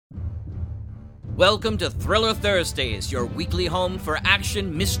Welcome to Thriller Thursdays, your weekly home for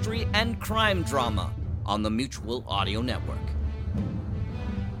action, mystery, and crime drama on the Mutual Audio Network.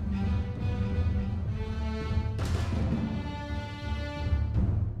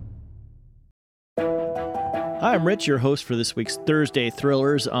 Hi, I'm Rich, your host for this week's Thursday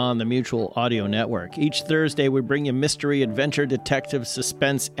Thrillers on the Mutual Audio Network. Each Thursday, we bring you mystery, adventure, detective,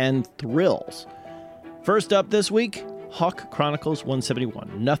 suspense, and thrills. First up this week, Hawk Chronicles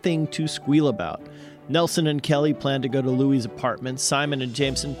 171, Nothing to Squeal About. Nelson and Kelly plan to go to Louie's apartment. Simon and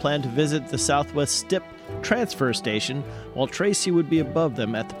Jameson plan to visit the Southwest Stip transfer station, while Tracy would be above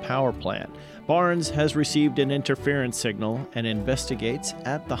them at the power plant. Barnes has received an interference signal and investigates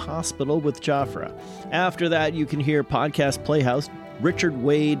at the hospital with Jafra. After that, you can hear Podcast Playhouse, Richard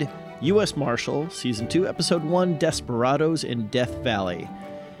Wade, U.S. Marshal, Season 2, Episode 1, Desperados in Death Valley.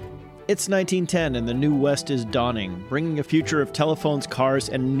 It's 1910 and the New West is dawning, bringing a future of telephones, cars,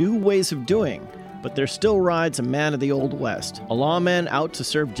 and new ways of doing. But there still rides a man of the Old West, a lawman out to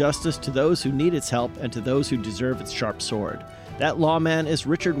serve justice to those who need its help and to those who deserve its sharp sword. That lawman is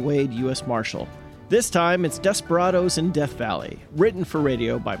Richard Wade, U.S. Marshal. This time, it's Desperados in Death Valley, written for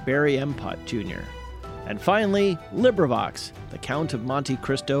radio by Barry M. Pott Jr. And finally, LibriVox, The Count of Monte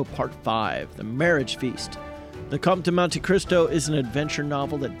Cristo, Part 5, The Marriage Feast. The Count of Monte Cristo is an adventure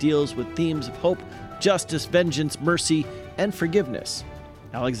novel that deals with themes of hope, justice, vengeance, mercy, and forgiveness.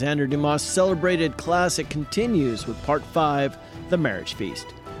 Alexander Dumas' celebrated classic continues with Part 5, The Marriage Feast.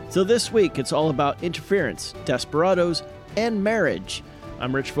 So this week, it's all about interference, desperados, and marriage.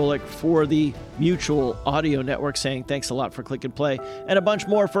 I'm Rich Volek for the Mutual Audio Network saying thanks a lot for click and play, and a bunch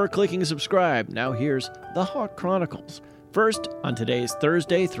more for clicking and subscribe. Now here's the Hawk Chronicles. First on today's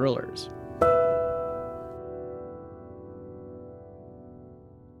Thursday Thrillers.